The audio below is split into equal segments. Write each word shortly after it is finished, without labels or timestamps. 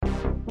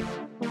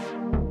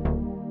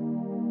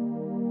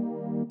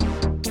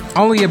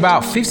Only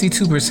about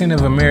 52%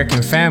 of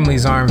American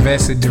families are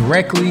invested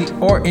directly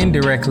or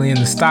indirectly in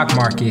the stock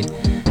market.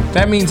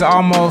 That means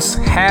almost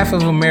half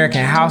of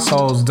American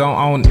households don't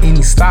own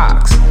any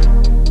stocks.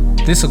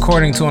 This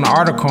according to an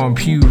article on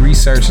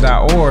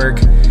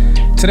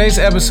pewresearch.org. Today's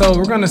episode,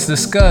 we're going to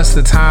discuss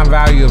the time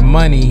value of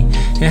money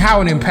and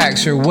how it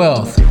impacts your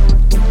wealth,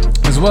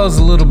 as well as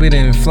a little bit of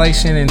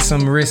inflation and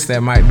some risks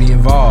that might be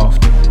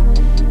involved.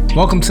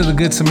 Welcome to the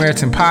Good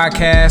Samaritan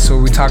podcast,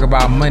 where we talk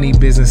about money,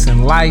 business,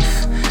 and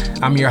life.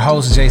 I'm your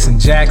host, Jason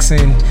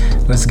Jackson.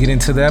 Let's get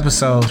into the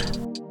episode.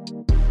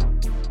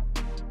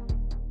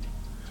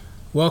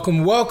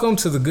 Welcome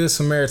to the Good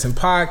Samaritan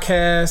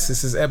podcast.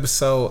 This is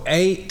episode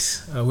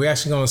 8. We're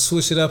actually going to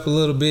switch it up a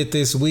little bit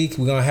this week.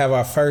 We're going to have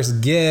our first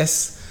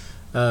guest.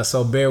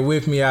 So bear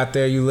with me out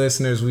there, you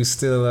listeners.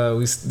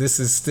 This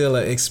is still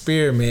an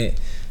experiment,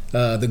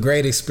 the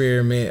great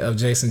experiment of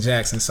Jason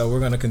Jackson. So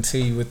we're going to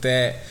continue with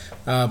that.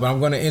 But I'm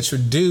going to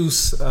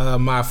introduce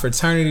my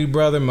fraternity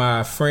brother,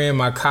 my friend,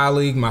 my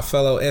colleague, my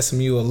fellow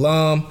SMU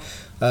alum,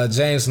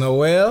 James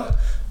Noel.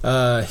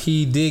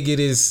 He did get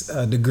his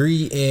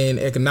degree in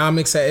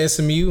economics at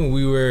SMU, and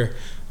we were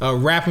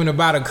rapping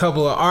about a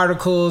couple of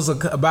articles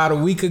about a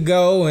week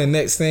ago, and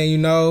next thing you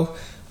know,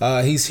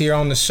 he's here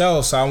on the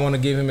show. So I want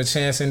to give him a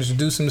chance to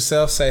introduce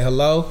himself, say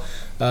hello,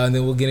 and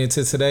then we'll get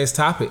into today's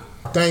topic.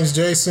 Thanks,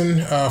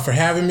 Jason, for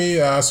having me.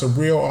 It's a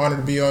real honor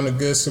to be on the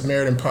Good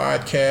Samaritan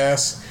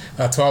podcast.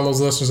 To all those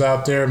listeners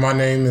out there, my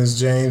name is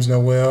James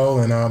Noel,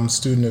 and I'm a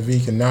student of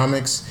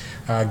economics.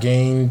 I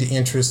gained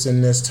interest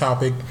in this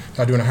topic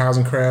during the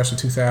housing crash of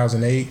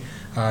 2008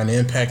 and the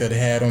impact that it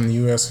had on the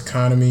U.S.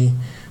 economy.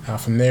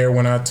 From there,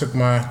 when I took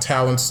my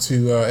talents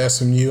to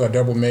SMU, I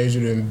double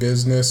majored in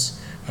business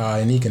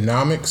and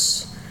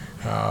economics,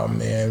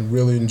 and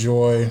really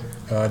enjoy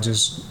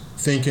just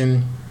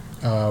thinking,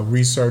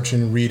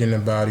 researching, reading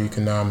about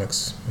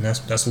economics. And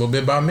that's a little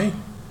bit about me.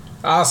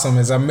 Awesome.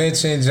 As I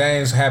mentioned,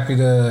 James, happy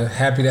to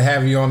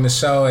have you on the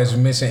show. As you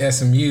mentioned,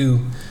 SMU,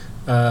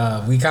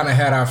 we kind of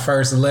had our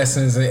first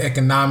lessons in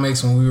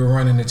economics when we were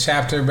running the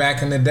chapter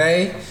back in the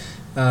day.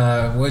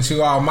 What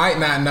you all might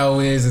not know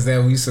is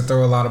that we used to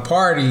throw a lot of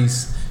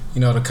parties,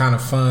 to kind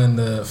of fund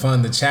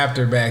the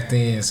chapter back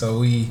then. So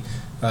we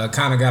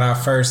kind of got our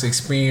first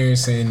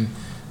experience in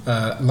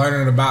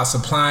learning about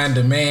supply and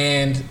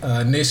demand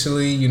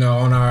initially.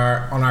 On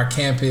our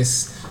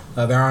campus,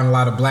 there aren't a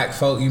lot of black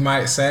folk, you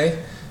might say.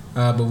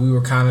 But we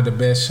were kind of the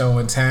best show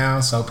in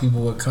town, so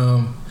people would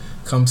come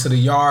to the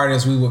yard,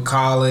 as we would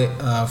call it,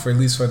 for at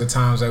least for the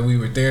times that we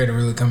were there, to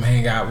really come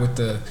hang out with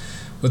the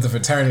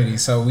fraternity.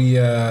 So we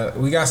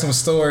got some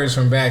stories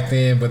from back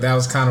then, but that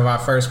was kind of our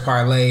first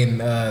parlay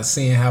in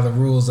seeing how the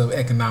rules of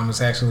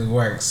economics actually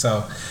work.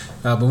 So,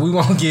 but we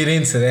won't get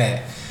into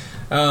that.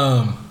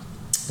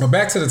 But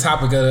back to the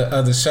topic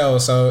of the show.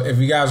 So if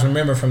you guys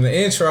remember from the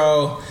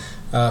intro,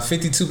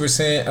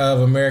 52%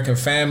 of American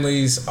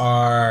families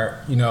are,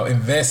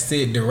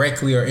 invested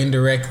directly or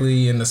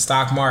indirectly in the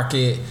stock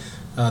market.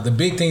 The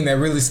big thing that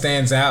really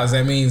stands out is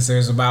that means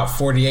there's about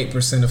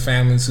 48% of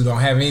families who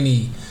don't have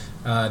any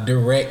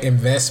direct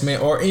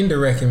investment or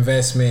indirect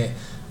investment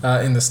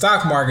in the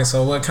stock market.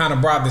 So what kind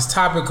of brought this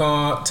topic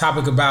about,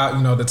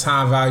 the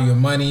time value of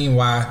money, and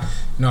why,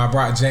 I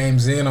brought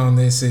James in on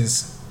this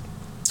is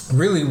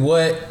really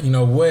what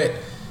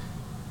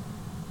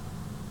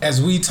as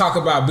we talk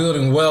about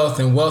building wealth,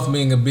 and wealth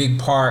being a big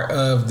part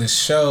of the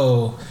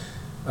show,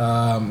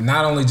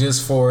 not only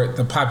just for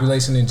the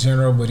population in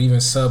general, but even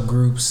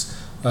subgroups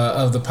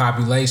of the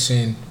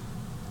population,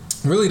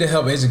 really to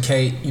help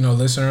educate,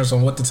 listeners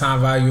on what the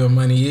time value of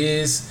money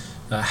is,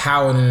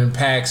 how it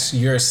impacts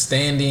your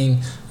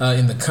standing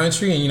in the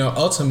country, and,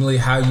 ultimately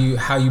how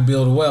you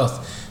build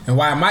wealth, and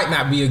why it might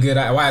not be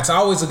why it's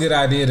always a good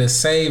idea to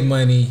save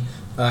money,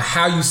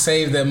 how you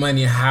save that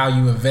money, and how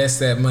you invest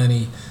that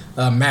money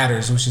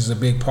matters, which is a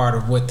big part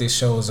of what this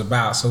show is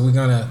about. So we're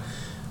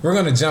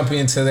gonna jump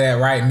into that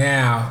right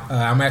now.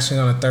 I'm actually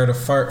gonna throw the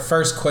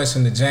first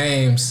question to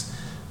James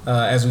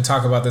as we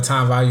talk about the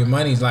time value of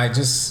money. Like,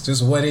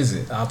 just what is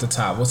it off the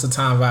top? What's the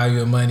time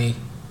value of money?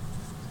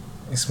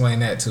 Explain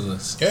that to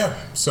us. Yeah.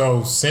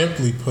 So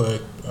simply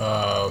put,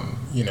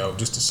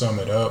 just to sum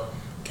it up,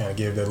 kind of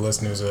give the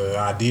listeners an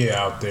idea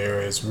out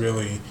there, is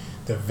really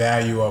the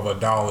value of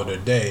 $1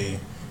 today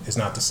is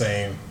not the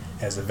same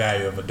as the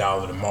value of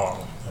 $1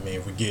 tomorrow. I mean,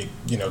 if we get,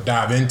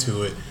 dive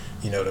into it,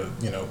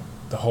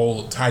 the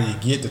whole, how you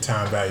get the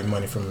time value of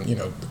money from,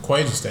 the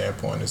equation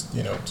standpoint is,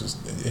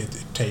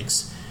 it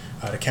takes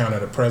account of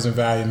the present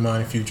value of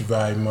money, future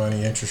value of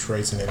money, interest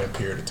rates, and then a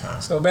period of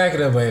time. So back it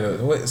up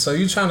later. So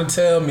you trying to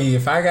tell me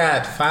if I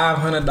got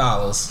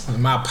 $500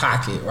 in my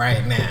pocket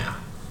right now,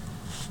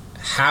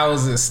 how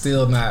is it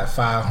still not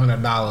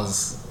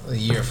 $500 a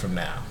year from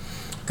now?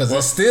 Because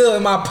it's still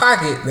in my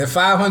pocket. That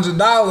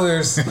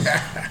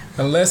 $500,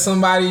 unless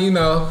somebody,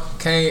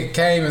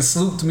 came and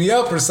swooped me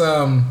up or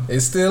something,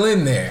 it's still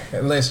in there.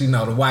 Unless,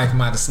 the wife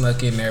might have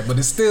snuck in there. But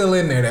it's still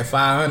in there. That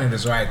 $500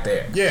 is right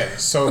there. Yeah.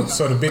 So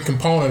the big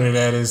component of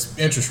that is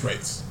interest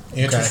rates.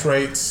 Interest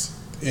rates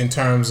in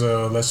terms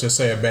of, let's just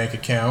say, a bank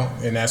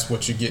account, and that's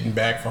what you're getting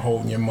back for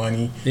holding your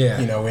money, Yeah.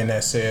 in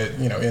that said,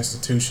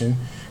 institution.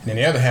 And then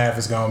the other half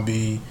is going to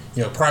be,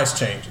 price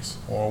changes,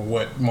 or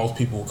what most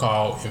people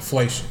call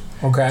inflation.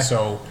 Okay.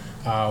 So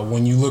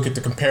when you look at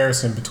the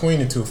comparison between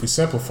the two, if we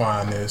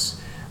simplify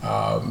this,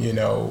 if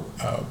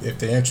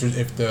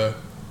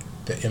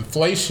the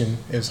inflation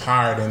is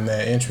higher than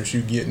that interest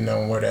you're getting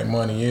on where that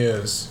money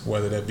is,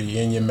 whether that be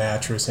in your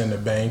mattress, in the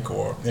bank,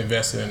 or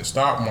invested in the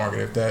stock market,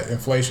 if that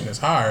inflation is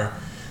higher,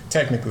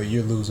 technically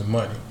you're losing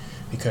money,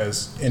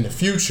 because in the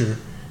future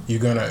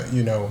you're gonna,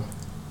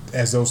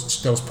 as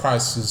those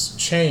prices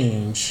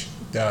change,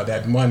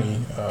 that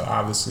money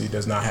obviously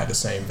does not have the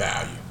same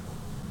value.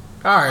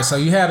 All right, so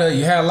you had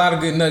a lot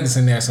of good nuggets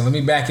in there. So let me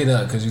back it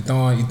up, because you're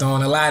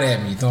throwing a lot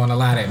at me. You're throwing a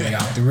lot at me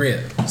off the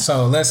rip.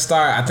 So let's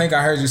start. I think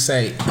I heard you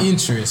say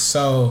interest.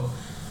 So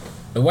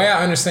the way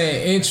I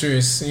understand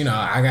interest,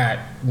 I got,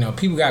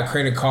 people got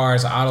credit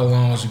cards, auto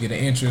loans. You get an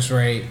interest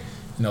rate.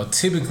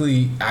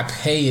 Typically I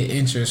pay an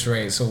interest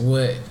rate. So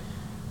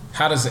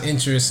how does the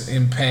interest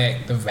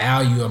impact the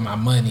value of my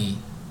money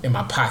in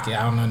my pocket?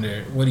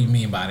 What do you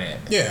mean by that?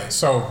 Yeah,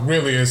 so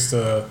really it's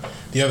the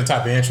other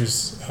type of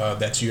interest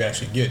that you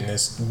actually getting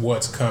is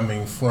what's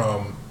coming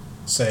from,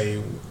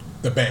 say,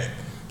 the bank.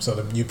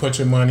 So you put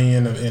your money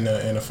in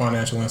a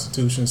financial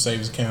institution,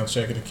 savings account,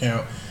 checking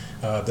account.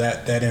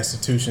 That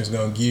institution is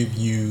going to give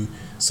you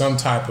some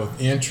type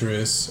of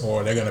interest,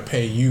 or they're going to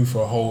pay you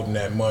for holding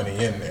that money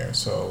in there.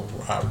 So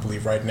I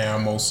believe right now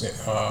most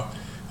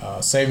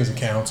savings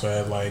accounts are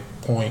at like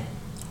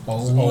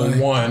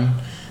 0.01.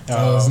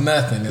 So it's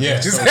nothing. Yeah,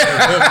 so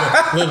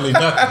literally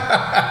nothing.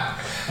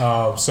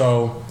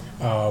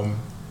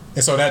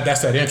 And so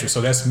that's that interest.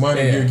 So that's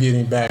money you're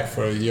getting back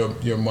for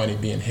your money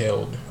being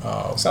held.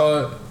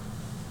 So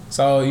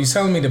you're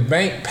telling me the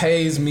bank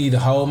pays me to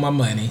hold my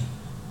money,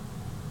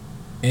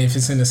 and if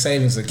it's in the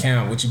savings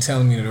account, what you're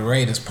telling me the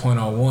rate is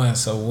 0.01.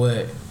 So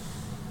what?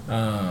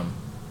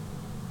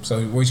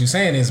 So what you're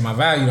saying is my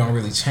value don't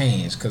really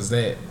change, because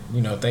that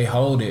if they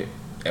hold it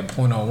at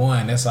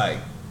 0.01, that's like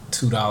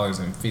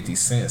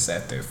 $2.50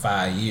 after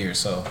 5 years.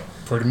 So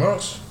pretty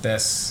much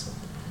that's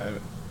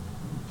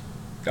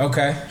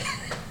okay.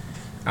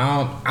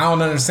 I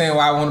don't understand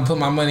why I want to put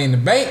my money in the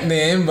bank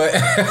then, but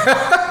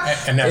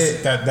and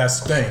that's the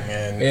thing.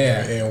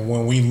 And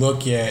when we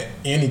look at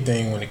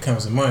anything when it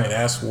comes to money,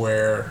 that's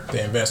where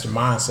the investor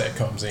mindset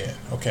comes in.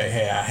 Okay,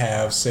 hey, I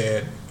have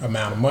said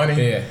amount of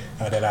money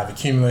that I've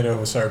accumulated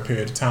over a certain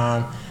period of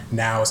time.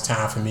 Now it's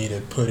time for me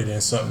to put it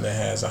in something that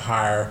has a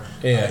higher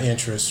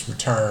interest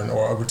return,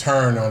 or a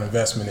return on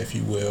investment, if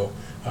you will,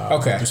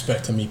 with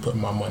respect to me putting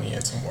my money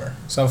in somewhere.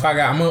 So if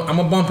I'm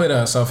gonna bump it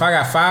up. So if I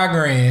got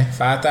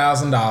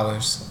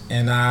 $5,000,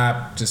 and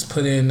I just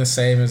put it in the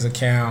savings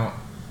account,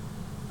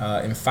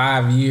 in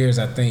 5 years,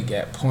 I think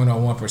at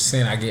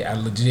 0.01%, I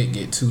legit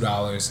get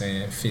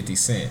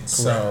 $2.50.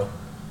 So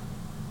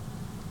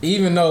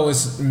even though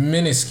it's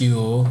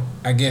minuscule,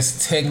 I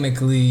guess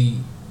technically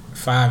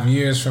 5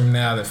 years from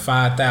now, that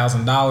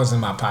 $5,000 in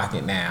my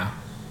pocket now,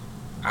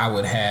 I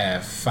would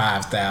have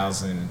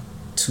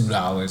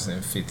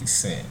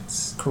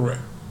 $5,002.50.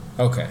 Correct.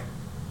 Okay.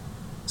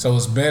 So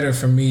it's better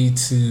for me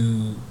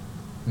to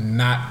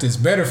not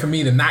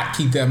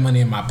keep that money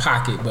in my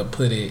pocket, but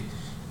put it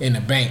in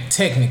the bank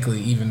technically,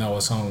 even though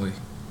it's only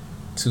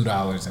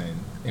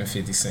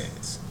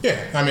 $2.50. Yeah,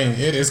 I mean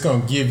it's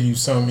going to give you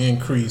some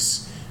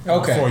increase.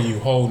 For you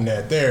holding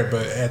that there,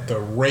 but at the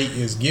rate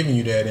is giving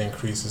you that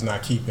increase is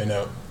not keeping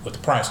up with the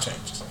price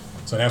changes.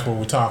 So that's where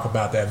we talk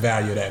about that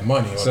value of that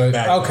money, or the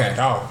value of that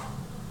dollar.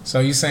 So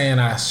you're saying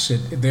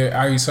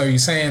So you're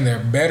saying there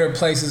are better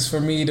places for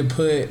me to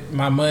put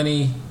my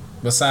money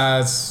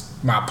besides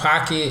my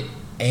pocket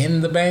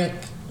and the bank?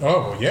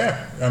 Oh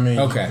yeah, I mean,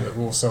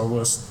 well, so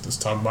let's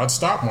talk about the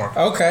stock market.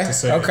 Okay.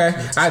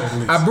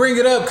 I bring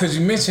it up because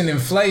you mentioned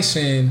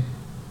inflation,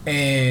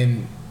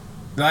 and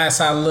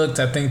last I looked,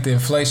 I think the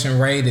inflation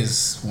rate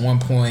is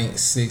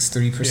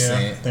 1.63%.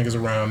 Yeah, I think it's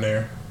around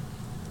there.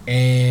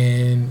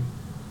 And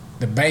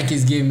the bank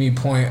is giving me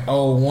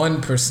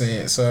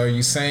 0.01%. So are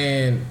you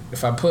saying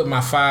if I put my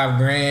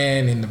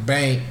 $5,000 in the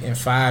bank in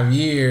 5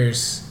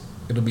 years,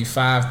 it'll be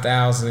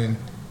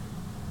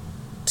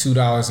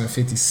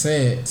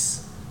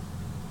 $5,002.50?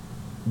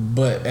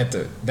 But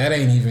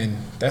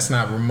that's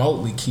not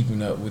remotely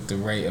keeping up with the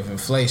rate of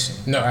inflation.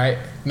 No, right?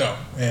 No.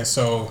 And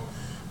so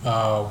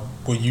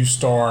when you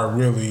start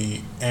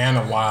really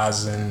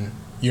analyzing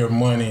your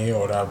money,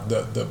 or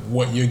the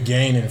what you're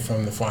gaining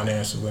from the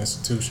financial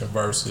institution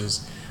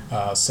versus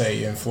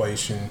say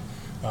inflation,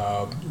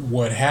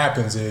 what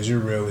happens is you're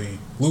really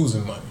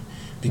losing money,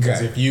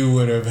 because if you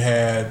would have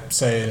had,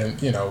 say,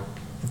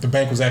 if the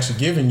bank was actually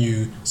giving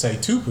you, say,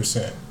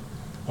 2%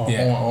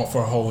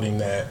 for holding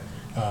that,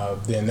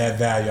 then that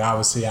value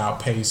obviously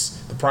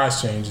outpaced the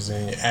price changes,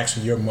 and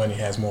actually your money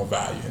has more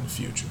value in the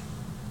future.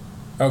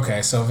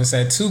 Okay, so if it's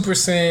at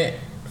 2%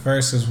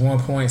 versus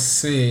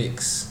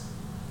 1.6,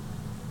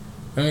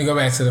 let me go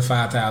back to the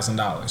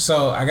 $5,000.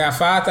 So I got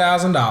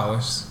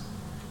 $5,000,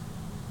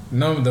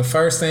 No, the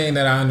first thing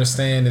that I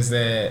understand is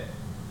that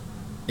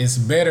it's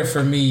better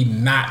for me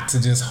not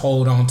to just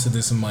hold on to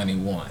this money.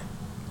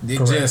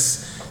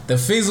 The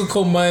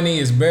physical money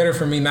is better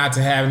for me not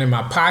to have it in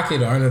my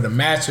pocket or under the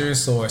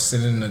mattress or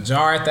sit in a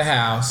jar at the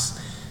house.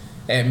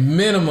 At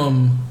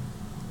minimum,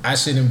 I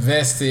should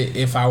invest it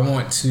if I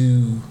want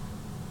to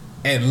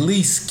at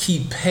least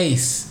keep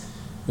pace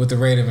with the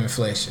rate of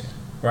inflation,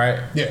 right?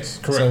 Yes,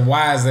 correct. So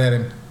why is that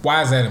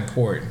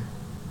important?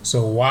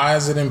 So why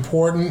is it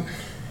important?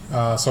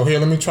 So here,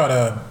 let me try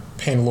to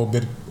paint a little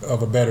bit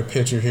of a better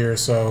picture here.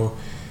 So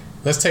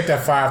let's take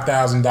that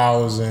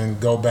 $5,000 and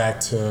go back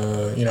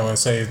to, and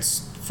say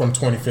it's from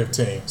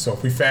 2015. So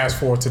if we fast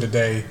forward to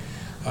today,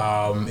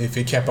 if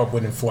it kept up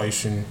with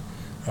inflation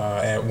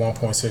at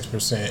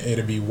 1.6%,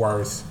 it'd be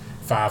worth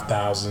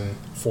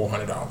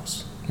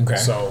 $5,400. Okay.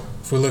 So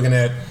if we're looking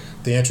at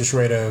the interest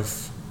rate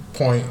of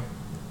 1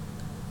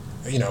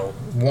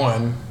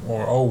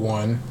 or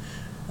 0.1,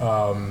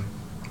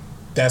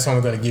 that's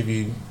only going to give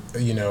you,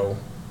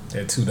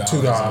 at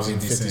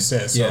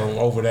 $2.50. So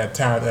over that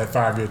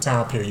 5-year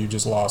time period, you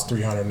just lost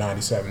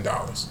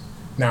 $397.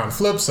 Now on the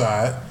flip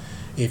side,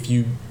 if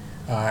you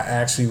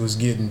actually was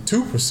getting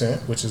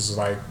 2%, which is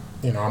like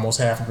almost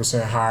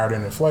 0.5% higher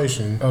than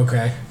inflation,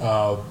 okay,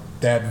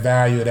 that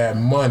value of that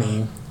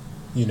money,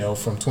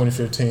 from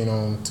 2015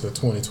 on to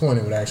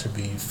 2020 would actually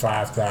be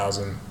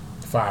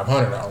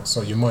 $5,500.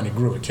 So your money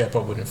grew; it kept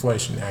up with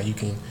inflation. Now you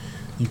can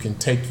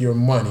take your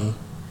money.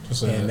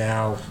 So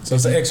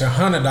it's an extra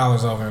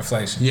 $100 over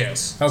inflation.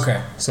 Yes.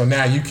 Okay. So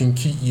now you can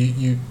keep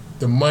you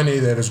the money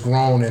that has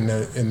grown in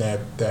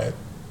that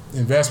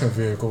investment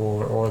vehicle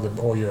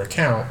or your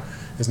account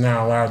has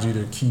now allowed you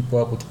to keep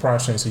up with the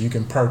price change, so you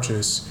can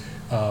purchase,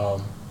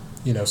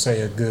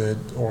 say a good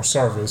or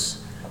service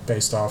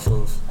based off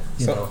of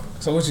So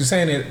what you're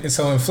saying is,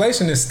 so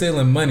inflation is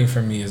stealing money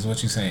from me, is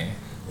what you're saying.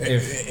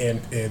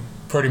 And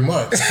pretty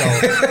much.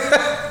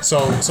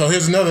 So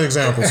here's another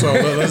example. So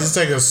let's just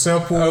take a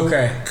simple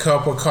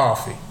cup of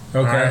coffee. Okay.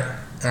 All right,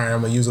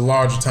 I'm gonna use a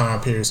larger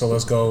time period. So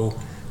let's go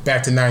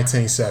back to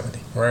 1970.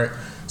 Right.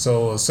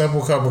 So a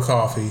simple cup of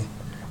coffee,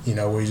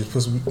 where you just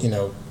put some,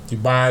 you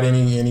buy it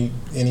any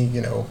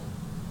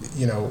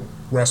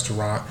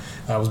restaurant.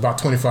 It was about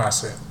 25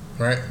 cents.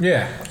 Right.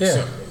 Yeah.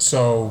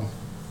 So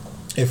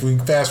if we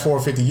fast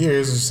forward 50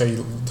 years, say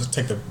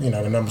take the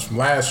the numbers from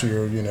last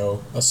year,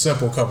 a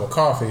simple cup of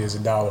coffee is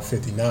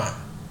 $1.59,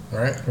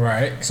 right?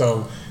 Right.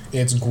 So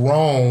it's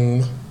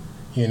grown,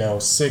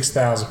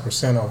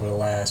 6,000% over the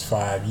last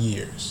 5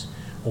 years,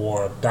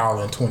 or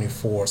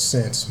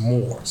 $1.24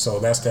 more. So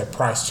that's that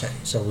price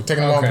change. So we're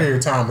taking a long period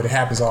of time, but it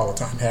happens all the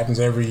time. It happens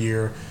every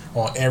year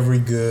on every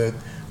good.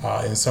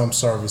 In some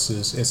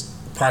services,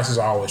 prices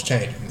are always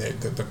changing.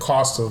 The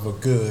cost of a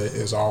good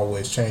is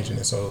always changing,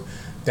 and so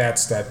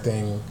that's that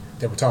thing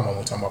that we're talking about when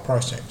we're talking about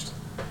price changes.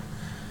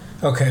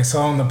 Okay,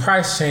 so on the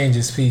price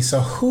changes piece, so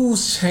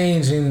who's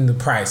changing the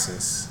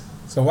prices?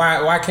 So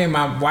why can't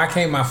my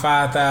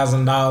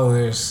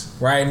 $5,000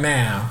 right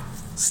now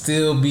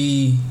still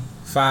be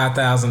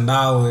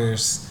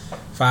 $5,000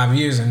 5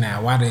 years from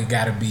now? Why did it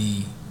got to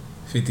be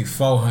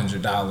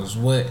 $5,400?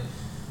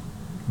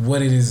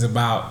 What it is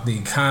about the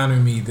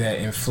economy that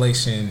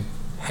inflation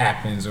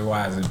happens, or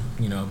why is it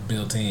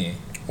built in?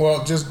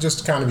 Well, just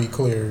to kind of be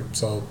clear,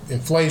 so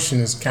inflation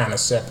is kind of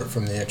separate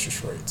from the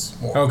interest rates.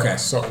 Okay.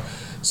 So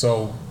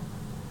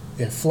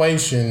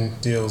inflation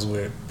deals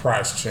with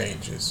price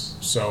changes.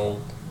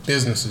 So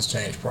businesses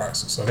change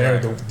prices. So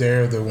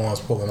they're the ones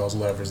pulling those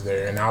levers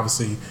there, and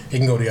obviously it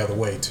can go the other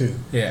way too.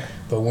 Yeah.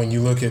 But when you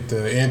look at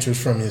the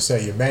interest from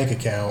your bank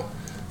account,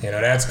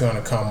 that's going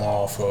to come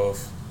off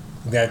of.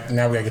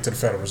 Now we got to get to the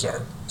Federal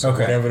Reserve. So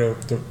whatever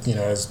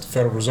as the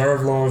Federal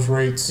Reserve lowers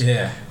rates,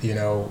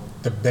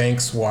 the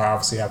banks will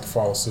obviously have to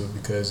follow suit,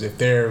 because if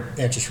their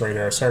interest rate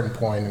are at a certain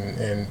point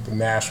and the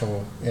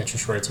national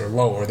interest rates are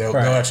lower, they'll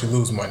actually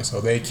lose money.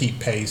 So they keep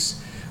pace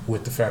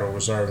with the Federal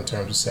Reserve in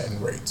terms of setting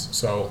rates.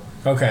 So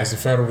as the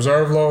Federal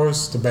Reserve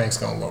lowers, the bank's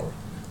going to lower.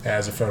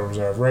 As the Federal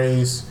Reserve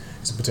raises,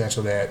 it's a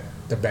potential that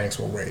the banks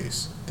will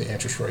raise the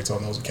interest rates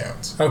on those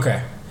accounts.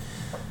 Okay,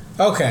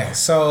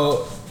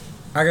 so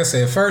like I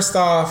said, first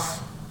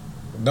off,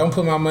 don't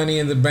put my money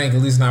in the bank,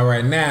 at least not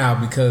right now,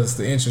 because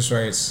the interest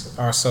rates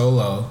are so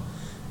low,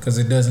 because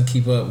it doesn't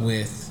keep up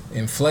with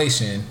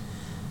inflation.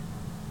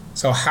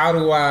 So how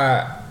do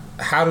I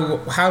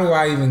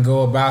even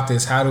go about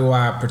this? How do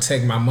I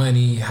protect my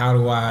money? How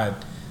do I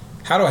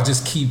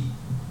just keep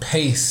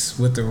pace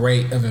with the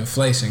rate of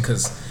inflation?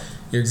 Because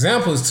your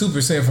example is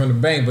 2% from the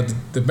bank, but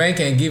the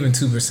bank ain't giving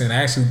 2%.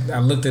 I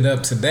looked it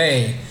up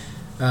today.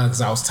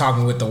 Because I was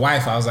talking with the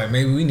wife, I was like,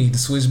 maybe we need to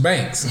switch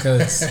banks,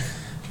 because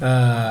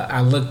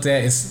I looked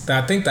at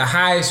I think the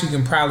highest you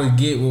can probably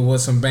get with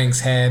what some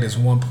banks had is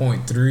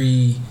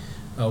 1.3,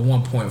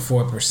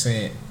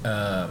 1.4%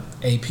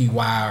 APY,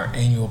 or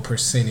annual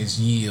percentage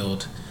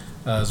yield,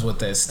 is what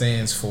that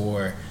stands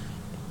for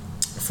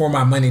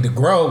my money to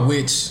grow,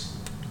 which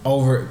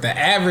over the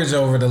average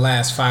over the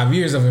last 5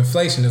 years of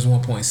inflation is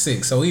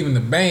 1.6. So even the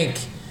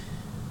bank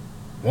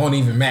won't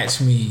even match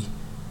me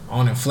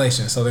on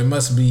inflation. So there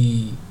must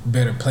be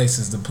better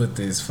places to put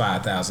this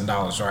 $5,000,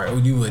 right?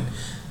 Or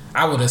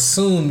I would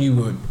assume you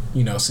would,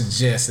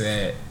 suggest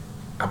that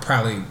I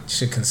probably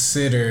should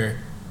consider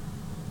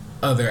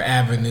other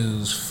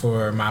avenues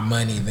for my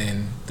money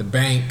than the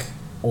bank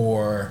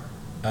or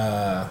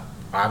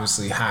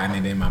obviously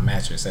hiding it in my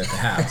mattress at the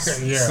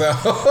house. Yeah. So,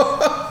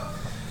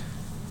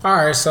 all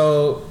right.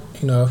 So,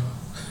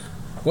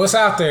 what's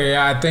out there?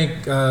 I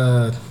think,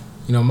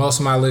 most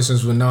of my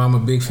listeners would know I'm a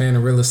big fan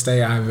of real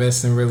estate. I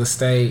invest in real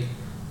estate.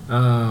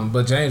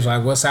 But James,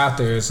 what's out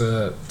there is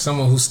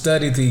someone who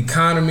studied the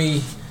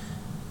economy.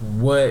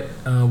 What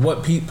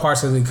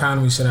parts of the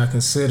economy should I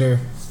consider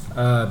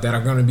that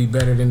are going to be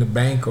better than the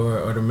bank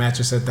or the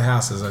mattress at the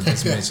house, as I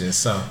just mentioned?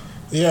 So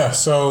yeah,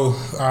 so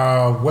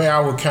way I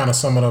would kind of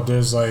sum it up,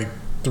 there's like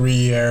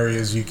 3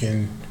 areas you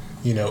can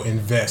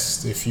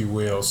invest, if you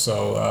will.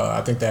 So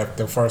I think that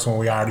the first one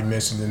we already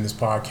mentioned in this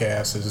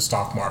podcast is the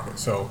stock market.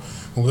 So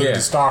when we look at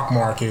the stock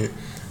market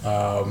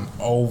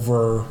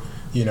over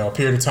a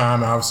period of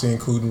time, obviously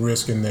including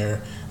risk in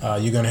there,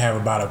 you're going to have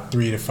about a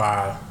 3 to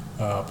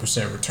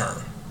 5% return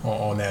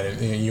on that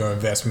in your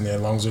investment there,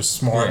 as long as they're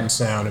smart and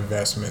sound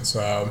investments.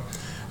 And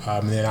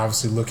then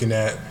obviously looking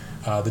at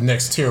the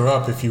next tier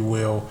up, if you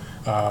will,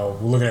 we're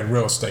looking at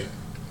real estate.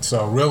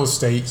 So real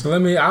estate. So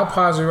I'll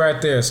pause you right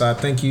there. So I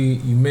think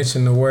you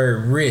mentioned the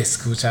word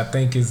risk, which I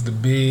think is the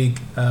big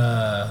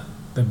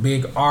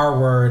R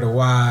word of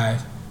why,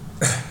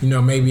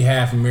 maybe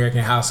half American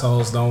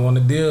households don't want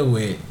to deal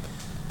with.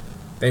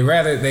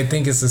 They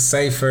think it's a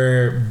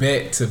safer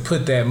bet to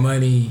put that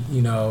money,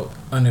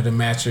 under the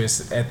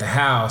mattress at the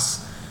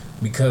house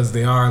because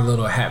they are a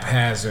little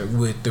haphazard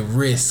with the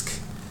risk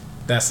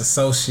that's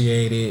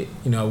associated,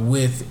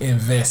 with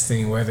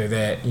investing, whether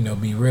that,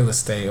 be real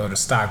estate or the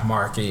stock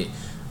market.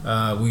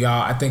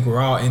 I think we're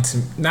all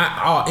not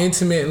all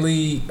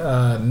intimately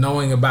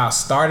knowing about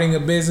starting a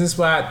business,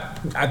 but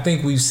I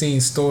think we've seen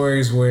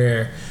stories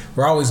where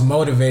we're always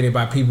motivated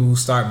by people who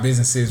start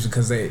businesses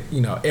because they,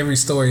 every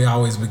story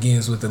always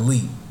begins with a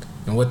leap,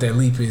 and what that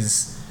leap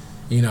is,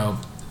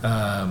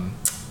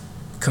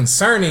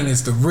 concerning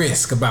is the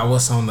risk about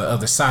what's on the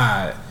other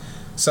side.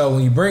 So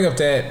when you bring up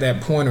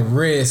that point of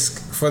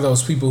risk for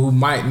those people who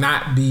might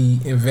not be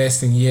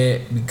investing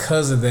yet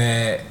because of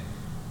that,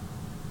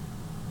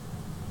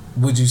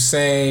 would you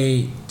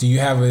say, do you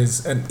have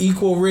an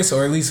equal risk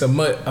or at least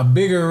a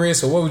bigger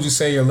risk, or what would you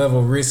say your level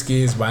of risk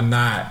is by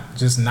not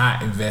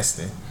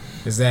investing?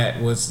 Is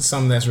that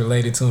something that's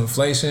related to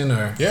inflation,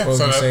 or yeah? What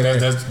So would you say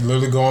that's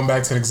literally going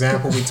back to the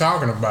example we're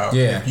talking about.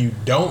 Yeah. If you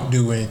don't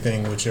do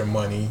anything with your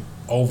money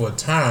over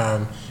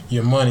time,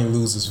 your money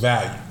loses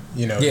value.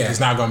 It's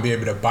not going to be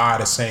able to buy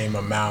the same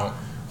amount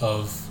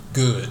of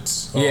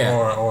goods.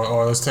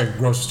 Or let's take a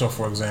grocery store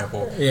for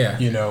example. Yeah.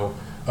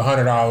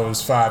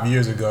 $100 5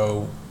 years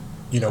ago,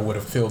 would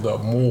have filled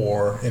up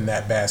more in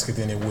that basket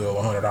than it will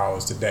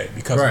 $100 today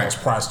because of those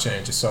price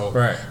changes. So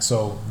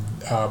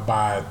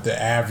by the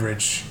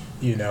average,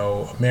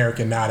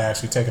 American not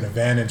actually taking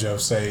advantage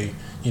of, say,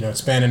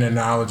 expanding their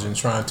knowledge and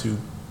trying to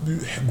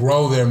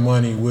grow their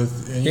money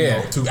with,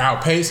 to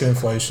outpace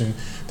inflation,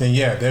 then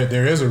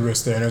there is a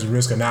risk there, and there's a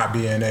risk of not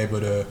being able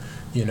to,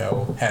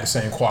 have the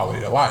same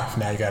quality of life.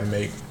 Now you got to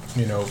make,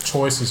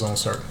 choices on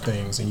certain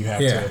things, and you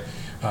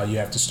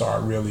have to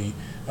start really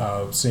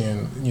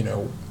seeing,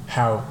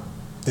 how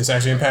this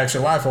actually impacts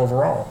your life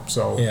overall.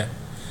 So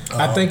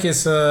I think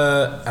it's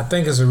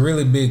a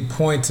really big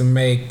point to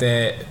make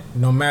that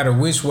no matter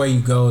which way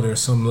you go, there's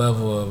some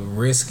level of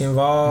risk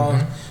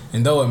involved. Mm-hmm.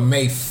 And though it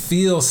may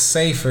feel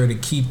safer to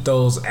keep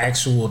those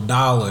actual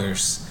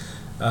dollars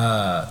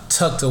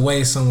tucked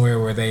away somewhere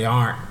where they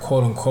aren't,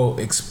 quote unquote,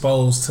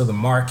 exposed to the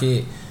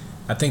market,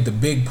 I think the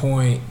big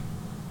point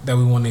that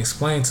we want to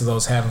explain to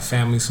those having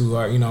families who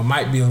are,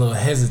 might be a little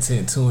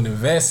hesitant to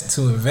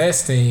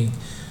investing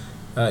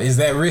is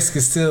that risk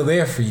is still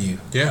there for you.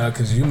 Yeah.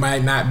 Because you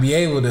might not be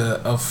able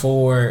to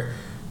afford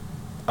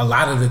a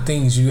lot of the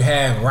things you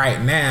have right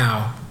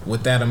now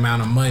with that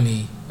amount of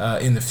money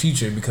in the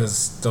future,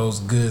 because those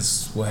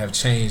goods will have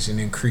changed and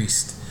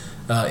increased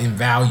in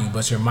value,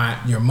 but your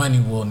money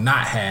will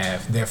not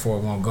have, therefore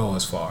it won't go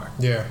as far.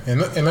 Yeah, and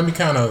let me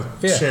kind of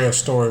share a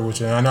story with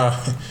you. I know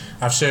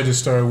I've shared this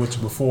story with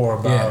you before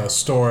about a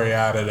story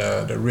out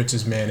of the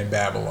richest man in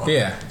Babylon.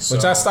 Yeah,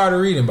 which I started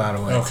reading, by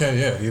the way. Okay,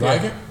 yeah, you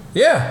like it?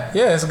 Yeah,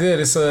 it's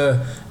good. It's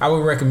I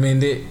would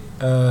recommend it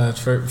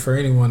for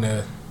anyone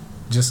to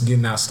just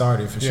getting out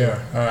started, for sure.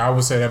 Yeah, I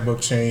would say that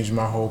book changed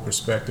my whole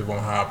perspective on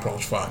how I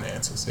approach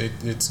finances.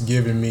 It's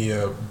given me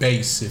a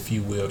base, if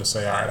you will, to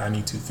say, all right, I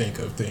need to think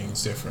of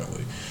things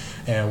differently.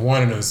 And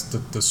one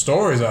of the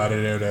stories out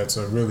of there that's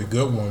a really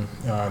good one,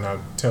 and I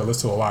tell this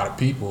to a lot of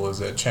people,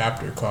 is a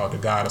chapter called The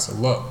Goddess of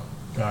Luck.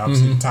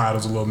 Obviously, the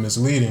title's a little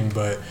misleading,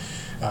 but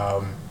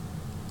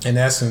in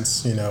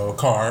essence, a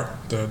card,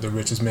 the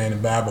richest man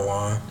in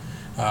Babylon,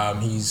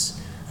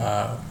 he's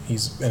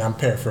and I'm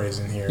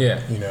paraphrasing here,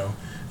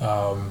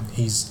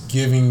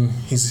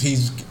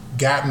 he's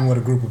gotten with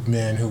a group of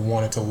men who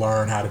wanted to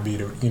learn how to be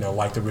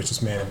like the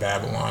richest man in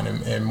Babylon,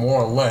 and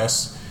more or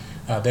less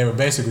they were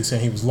basically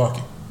saying he was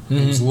lucky.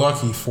 He was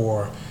lucky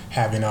for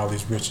having all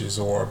these riches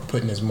or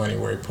putting his money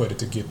where he put it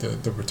to get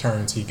the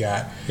returns he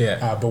got.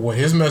 Yeah. But what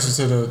his message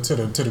to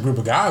the group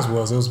of guys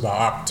was, it was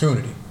about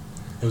opportunity.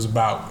 It was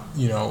about,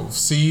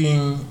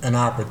 seeing an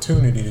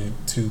opportunity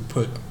to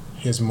put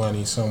his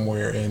money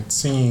somewhere and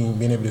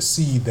being able to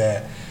see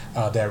that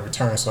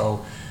return.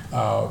 So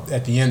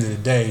at the end of the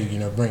day,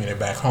 bringing it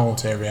back home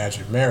to every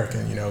average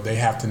American, they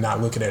have to not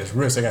look at it as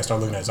risk. They got to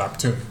start looking at it as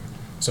opportunity.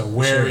 So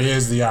where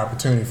is the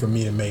opportunity for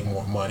me to make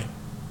more money?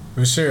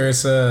 For sure.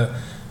 It's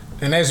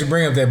and as you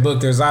bring up that book,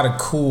 there's a lot of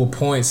cool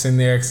points in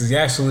there, because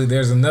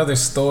there's another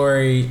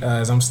story,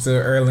 as I'm still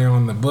early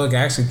on in the book, I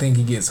actually think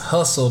he gets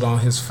hustled on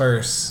his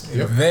first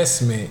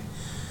investment.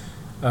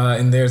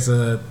 And there's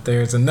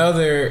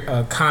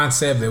another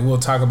concept that we'll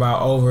talk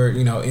about over,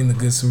 in the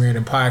Good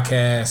Samaritan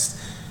podcast.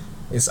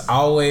 It's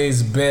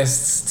always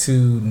best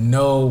to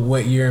know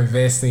what you're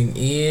investing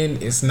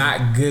in. It's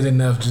not good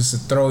enough just to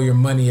throw your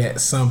money at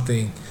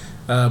something.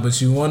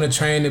 But you want to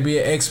train to be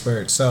an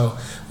expert. So,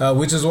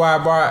 which is why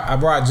I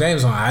brought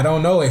James on. I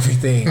don't know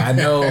everything. I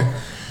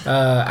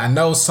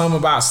know some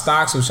about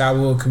stocks, which I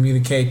will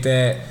communicate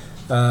that.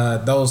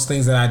 Those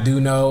things that I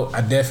do know,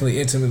 I definitely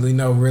intimately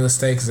know real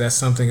estate, because that's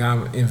something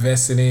I'm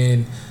invested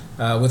in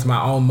with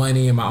my own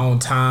money and my own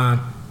time.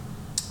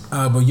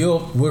 But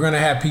we're gonna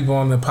have people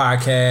on the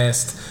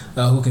podcast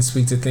who can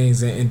speak to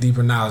things in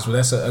deeper knowledge. But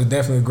that's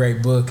definitely a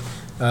great book.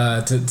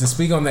 To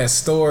speak on that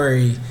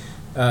story.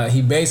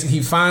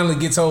 He finally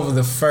gets over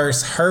the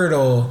first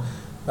hurdle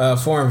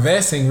for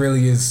investing.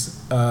 Really is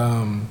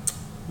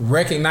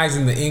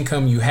recognizing the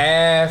income you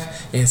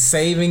have and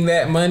saving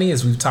that money.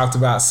 As we've talked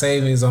about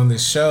savings on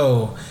this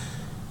show,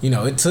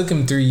 it took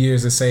him 3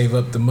 years to save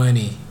up the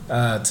money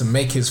to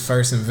make his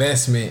first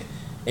investment,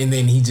 and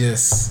then he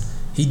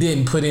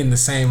didn't put in the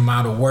same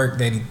amount of work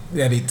that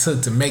it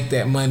took to make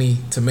that money,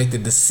 to make the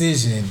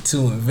decision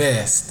to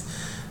invest.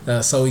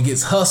 So he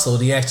gets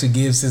hustled. He actually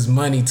gives his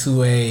money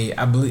to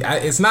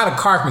it's not a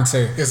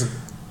carpenter.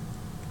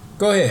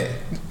 Go ahead.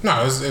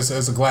 No,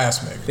 it's a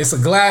glass maker. It's a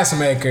glass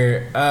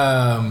maker.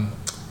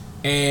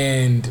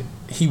 And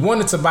he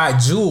wanted to buy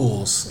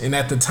jewels. And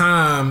at the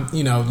time,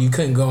 you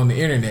couldn't go on the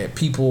internet.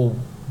 People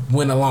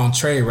went along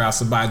trade routes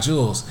to buy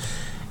jewels.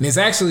 And it's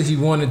actually, he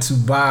wanted to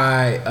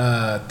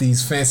buy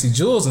these fancy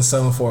jewels and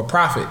sell them for a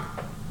profit.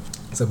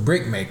 It's a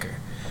brick maker.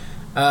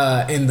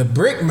 And the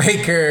brick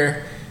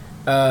maker...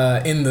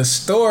 in the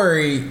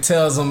story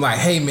tells him like,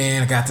 hey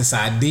man, I got this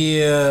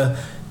idea,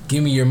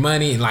 give me your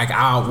money, and like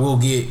we'll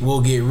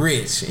get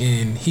rich.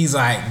 And he's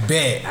like,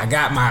 bet. I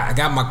got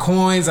my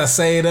coins, I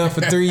saved up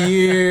for 3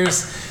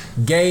 years,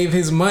 gave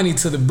his money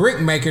to the brick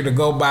maker to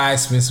go buy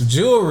expensive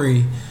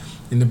jewelry.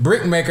 And the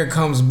brick maker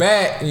comes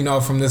back,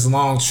 from this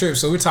long trip.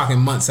 So we're talking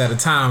months at a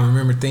time.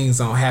 Remember, things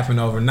don't happen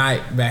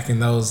overnight back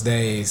in those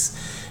days.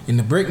 And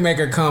the brick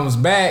maker comes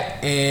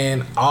back,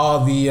 and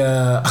all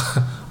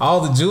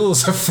the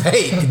jewels are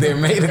fake. They're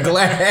made of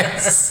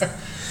glass.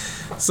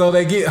 So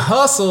they get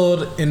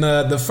hustled. In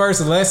the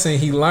first lesson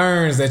he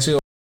learns that you'll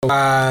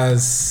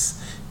realize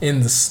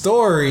in the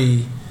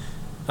story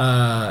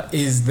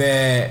is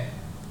that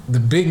the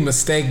big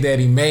mistake that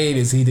he made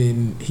is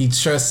he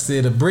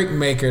trusted a brick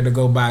maker to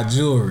go buy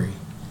jewelry.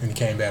 And he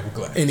came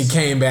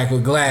back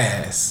with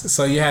glass.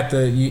 So you have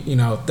to,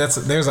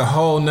 there's a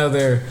whole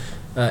nother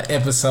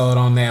episode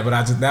on that,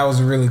 but that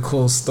was a really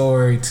cool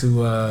story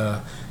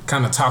to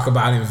kind of talk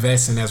about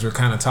investing, as we're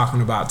kind of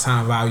talking about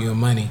time, value, and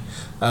money.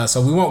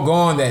 So we won't go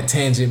on that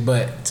tangent,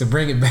 but to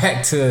bring it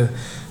back to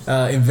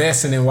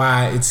investing and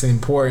why it's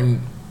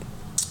important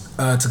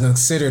to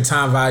consider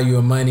time, value,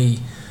 and money,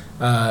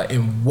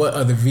 and what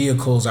other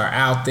vehicles are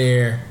out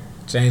there.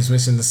 James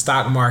mentioned the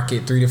stock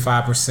market, 3 to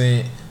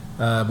 5%,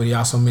 but he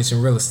also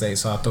mentioned real estate.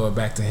 So I'll throw it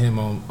back to him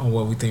on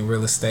what we think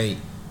real estate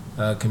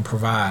can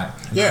provide.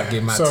 Yeah, I'll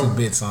get my 2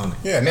 bits on it.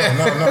 Yeah, no.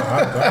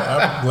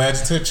 I'm glad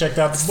you checked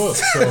out the book.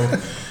 So,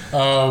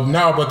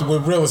 but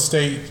with real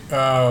estate,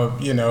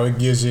 it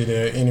gives you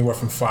anywhere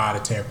from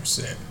 5 to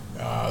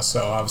 10%.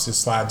 So obviously,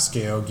 slide the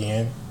scale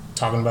again.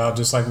 Talking about,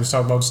 just like we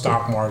talked about the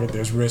stock market,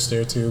 there's risk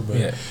there too,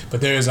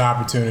 but there is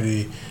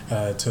opportunity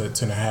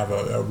to have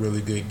a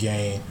really good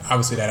gain.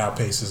 Obviously, that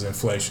outpaces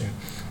inflation.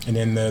 And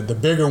then the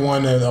bigger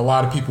one that a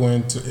lot of people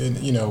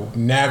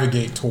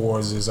navigate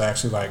towards is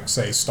actually, like,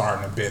 say,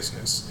 starting a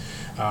business,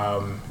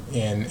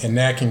 and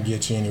that can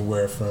get you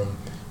anywhere from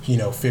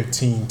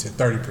 15 to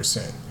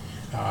 30%.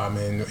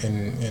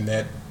 And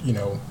that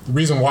the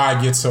reason why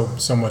it gets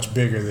so much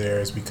bigger there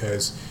is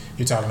because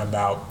you're talking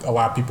about a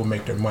lot of people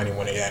make their money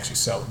when they actually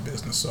sell a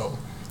business. So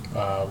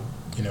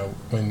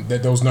when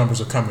those numbers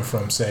are coming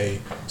from,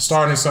 say,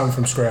 starting something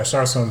from scratch,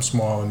 start something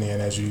small, and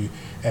then as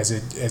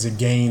it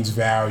gains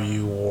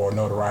value or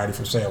notoriety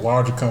for, say, a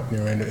larger company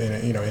or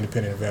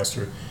independent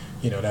investor,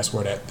 that's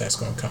where that's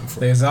going to come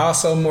from. There's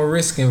also more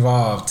risk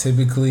involved.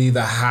 Typically,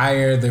 the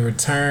higher the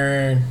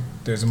return,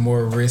 there's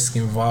more risk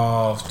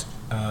involved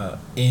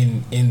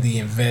in the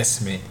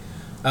investment.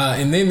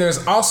 And then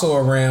there's also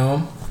a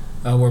realm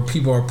where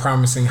people are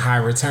promising high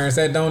returns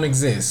that don't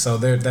exist. So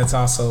that's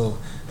also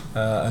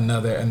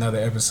another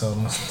episode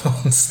on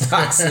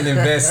stocks and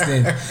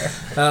investing,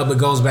 but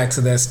goes back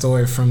to that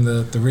story from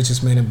the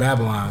richest man in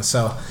Babylon.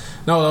 So,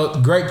 no,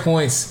 great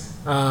points.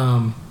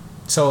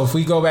 So if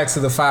we go back to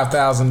the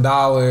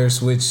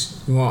 $5,000, which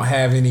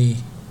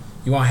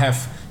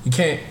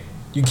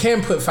you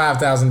can put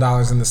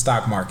 $5,000 in the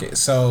stock market.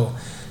 So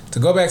to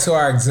go back to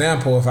our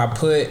example, if I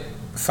put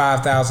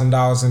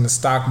 $5,000 in the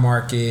stock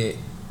market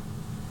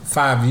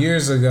 5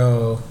 years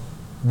ago,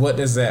 what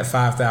does that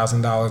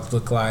 $5,000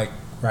 look like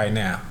right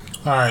now?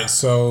 All right,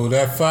 so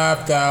that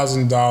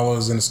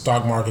 $5,000 in the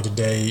stock market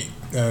today,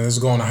 let's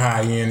go on the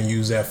high end and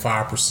use that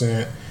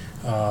 5%.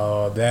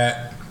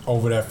 That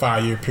over that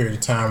 5 year period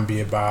of time would be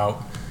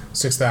about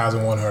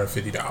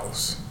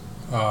 $6,150.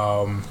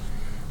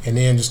 And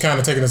then just kind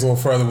of taking this a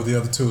little further with the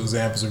other two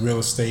examples of real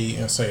estate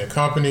and say a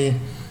company,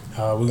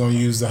 we're going to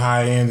use the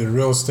high end of the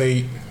real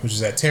estate, which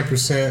is at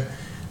 10%.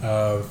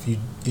 If you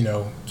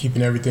know,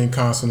 keeping everything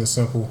constant and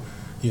simple,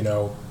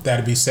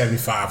 that'd be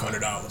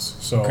 $7,500.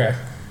 So, okay.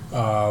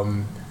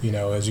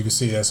 As you can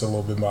see, that's a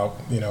little bit about,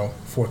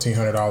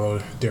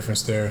 $1,400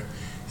 difference there.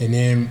 And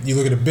then you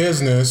look at a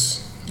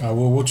business,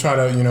 we'll try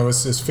to,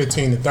 it's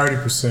 15 to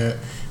 30%,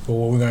 but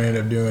what we're going to end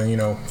up doing,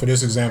 for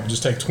this example,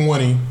 just take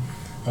 20,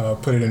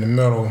 put it in the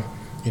middle,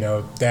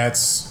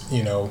 that's,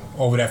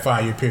 over that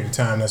 5 year period of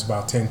time, that's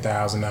about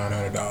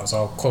 $10,900,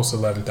 all close to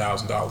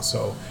 $11,000.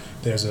 So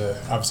there's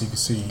obviously you can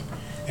see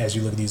as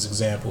you look at these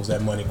examples,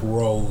 that money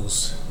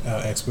grows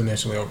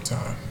exponentially over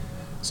time.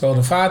 So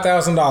the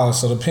 $5,000,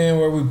 so depending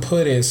where we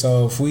put it,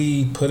 so if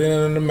we put it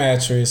under the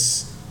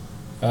mattress,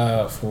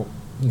 for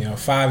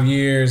 5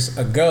 years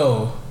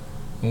ago,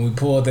 when we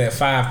pulled that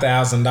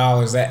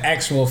 $5,000, that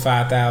actual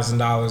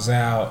 $5,000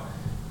 out,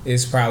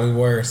 it's probably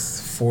worth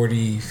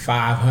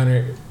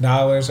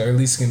 $4,500, or at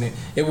least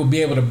it will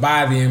be able to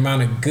buy the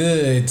amount of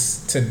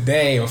goods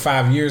today or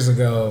 5 years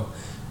ago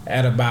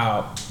at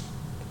about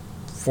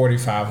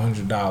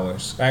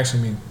 $4,500. Actually,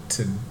 I mean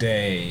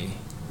today.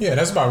 Yeah,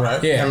 that's about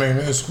right. Yeah, I mean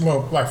it's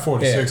more like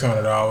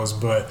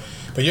 $4,600, but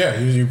yeah,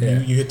 you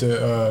hit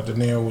the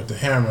nail with the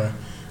hammer.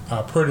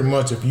 Pretty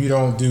much, if you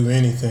don't do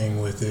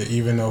anything with it,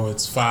 even though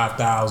it's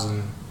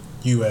 $5,000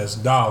 US,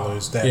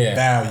 that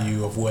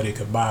value of what it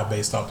could buy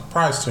based off the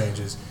price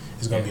changes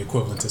is going to be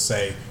equivalent to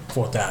say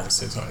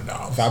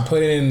 $4,600. If I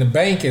put it in the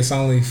bank, it's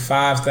only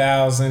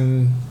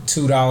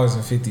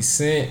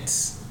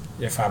 $5,002.50.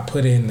 If I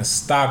put it in the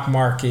stock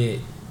market,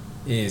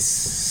 it's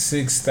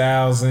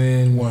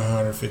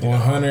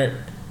 $6,150.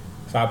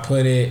 If I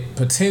put it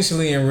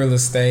potentially in real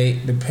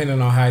estate, depending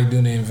on how you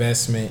do the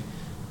investment,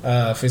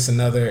 if it's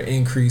another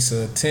increase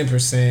of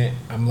 10%,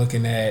 I'm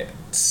looking at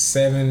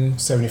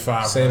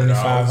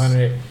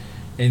 $7,500.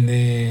 And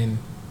then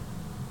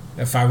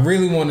if I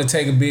really want to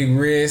take a big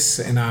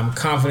risk and I'm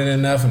confident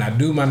enough and I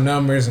do my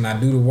numbers and I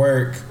do the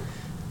work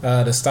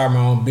to start my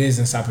own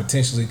business, I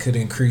potentially could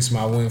increase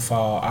my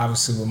windfall,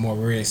 obviously with more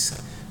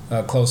risk,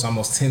 close to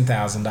almost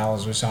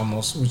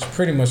 $10,000, which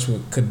pretty much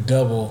could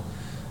double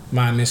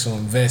my initial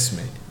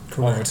investment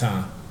over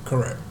time.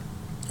 Correct.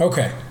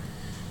 Okay.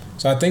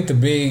 So I think the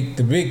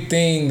big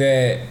thing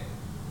that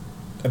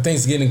I think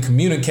is getting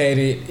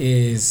communicated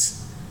is,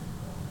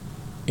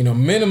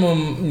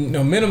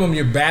 minimum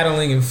you're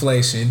battling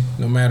inflation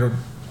no matter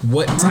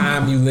what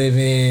time you live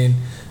in,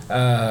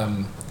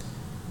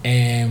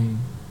 and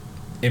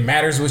it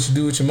matters what you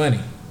do with your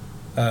money.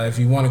 If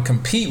you want to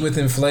compete with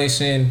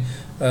inflation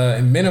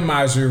and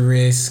minimize your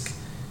risk,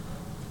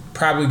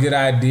 probably a good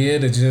idea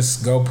to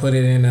just go put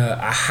it in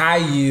a high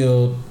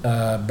yield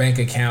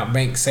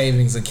bank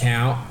savings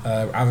account.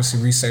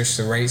 Obviously research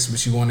the rates,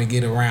 but you want to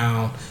get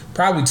around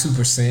probably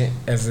 2%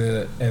 as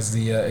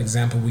the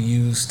example we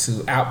use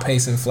to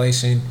outpace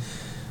inflation.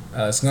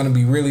 It's going to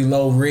be really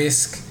low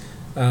risk,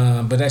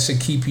 but that should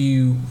keep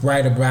you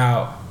right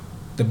about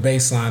the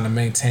baseline to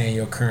maintain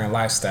your current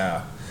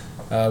lifestyle.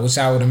 Which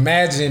I would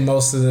imagine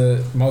most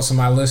of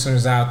my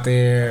listeners out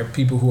there,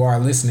 people who are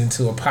listening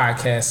to a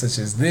podcast such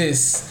as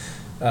this,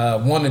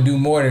 want to do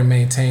more than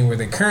maintain where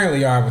they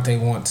currently are, but they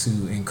want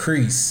to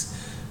increase,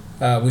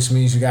 which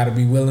means you got to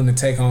be willing to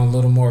take on a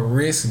little more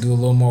risk, do a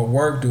little more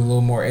work, do a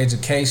little more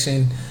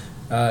education,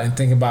 and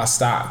think about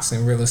stocks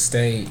and real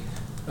estate,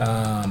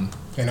 and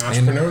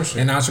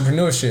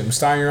entrepreneurship. And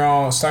starting your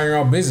own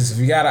business. If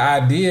you got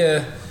an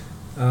idea,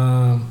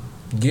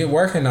 get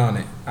working on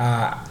it.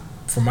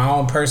 For my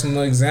own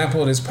personal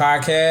example, this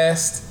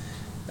podcast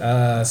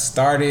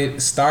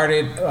started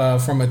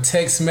from a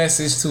text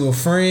message to a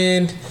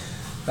friend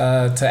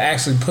to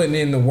actually putting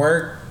in the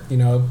work,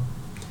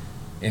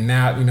 and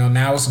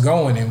now it's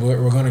going, and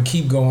we're going to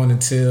keep going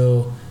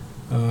until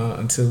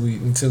we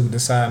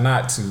decide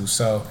not to.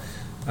 So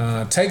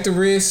take the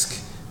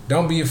risk.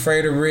 Don't be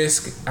afraid of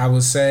risk. I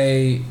would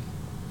say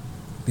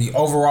the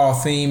overall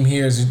theme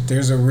here is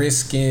there's a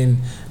risk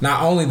in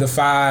not only the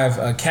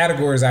 5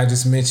 categories I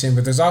just mentioned,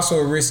 but there's also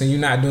a risk in you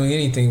not doing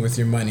anything with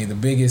your money. The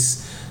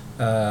biggest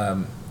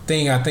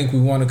thing I think we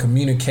want to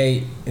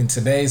communicate in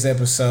today's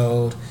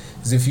episode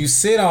is if you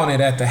sit on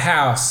it at the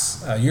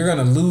house, you're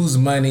going to lose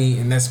money,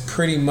 and that's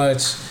pretty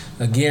much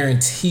a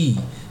guarantee.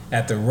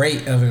 at the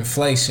rate of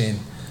inflation,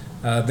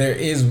 there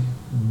is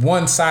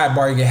one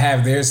sidebar you can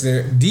have.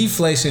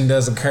 Deflation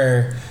does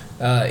occur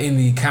in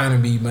the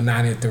economy, but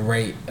not at the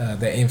rate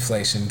that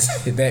inflation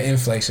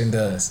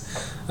does.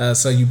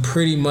 So you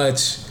pretty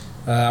much,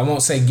 I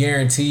won't say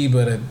guarantee,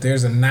 but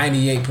there's a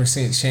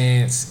 98%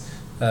 chance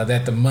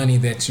that the money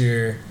that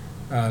you're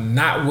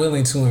not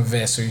willing to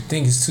invest, or you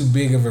think is too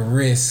big of a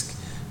risk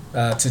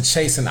to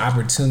chase an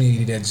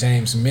opportunity that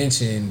James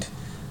mentioned,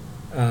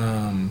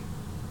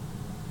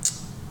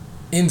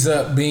 ends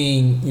up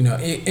being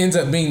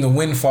the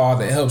windfall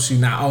that helps you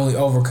not only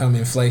overcome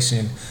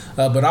inflation,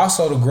 but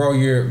also to grow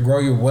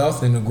your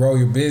wealth and to grow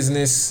your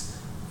business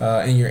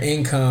and your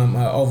income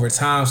over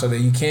time, so that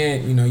you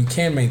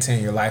can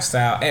maintain your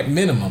lifestyle at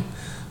minimum,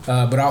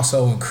 but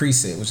also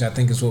increase it, which I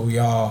think is what we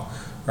all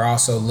are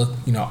also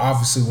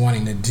obviously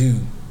wanting to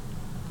do.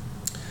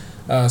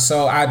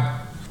 So I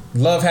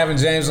love having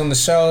James on the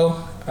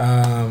show.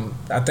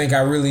 I think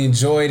I really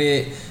enjoyed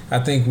it. I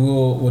think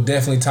we'll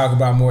definitely talk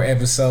about more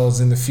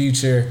episodes in the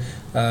future.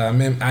 I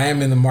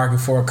am in the market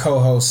for a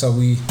co-host, so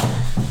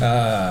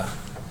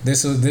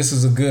this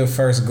was a good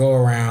first go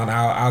around.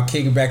 I'll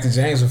kick it back to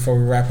James before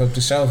we wrap up the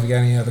show. If you got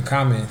any other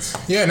comments?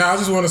 Yeah, no, I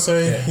just want to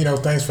say,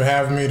 thanks for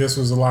having me. This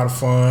was a lot of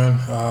fun.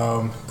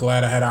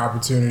 Glad I had an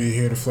opportunity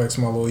here to flex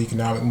my little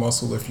economic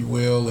muscle, if you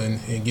will, and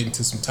get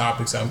into some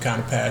topics I'm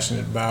kind of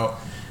passionate about.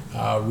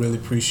 Really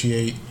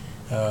appreciate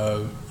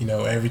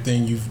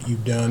everything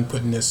you've done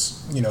putting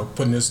this the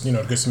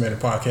Good Samaritan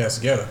podcast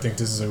together. I think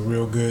this is a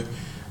real good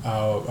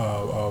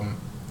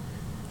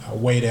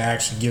way to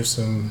actually give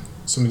some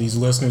of these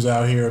listeners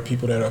out here,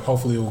 people that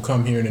hopefully will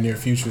come here in the near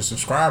future,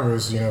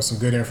 subscribers, some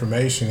good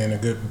information and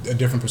a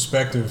different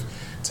perspective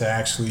to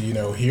actually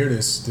hear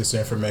this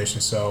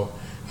information. So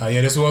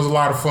this was a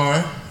lot of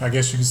fun. I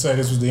guess you could say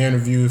this was the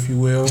interview, if you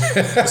will,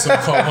 some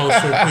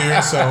co-hostship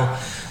here. So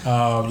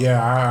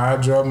I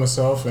enjoyed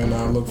myself, and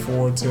I look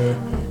forward to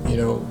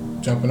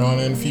jumping on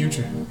in the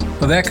future.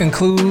 Well, that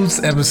concludes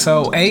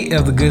episode 8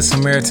 of the Good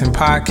Samaritan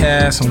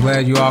podcast. I'm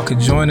glad you all could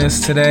join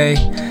us today.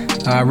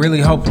 I really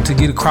hope to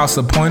get across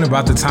the point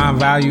about the time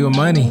value of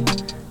money.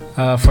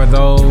 For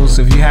those,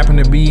 if you happen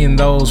to be in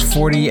those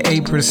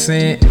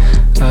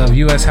 48% of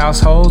U.S.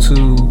 households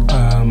who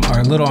are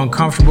a little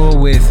uncomfortable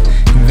with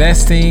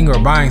investing or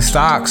buying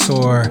stocks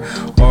or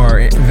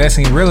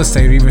investing in real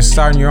estate or even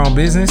starting your own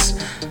business,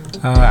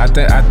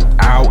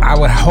 I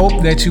would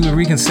hope that you would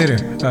reconsider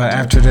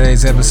after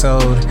today's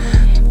episode.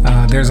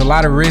 There's a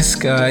lot of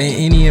risk in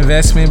any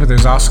investment, but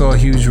there's also a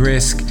huge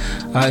risk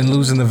in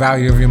losing the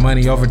value of your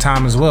money over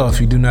time as well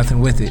if you do nothing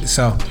with it.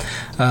 So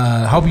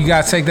hope you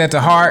guys take that to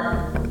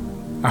heart.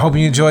 I hope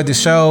you enjoyed the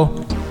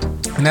show.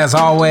 And as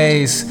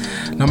always,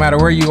 no matter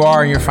where you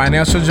are in your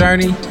financial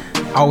journey,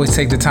 always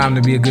take the time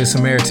to be a good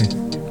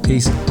Samaritan.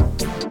 Peace.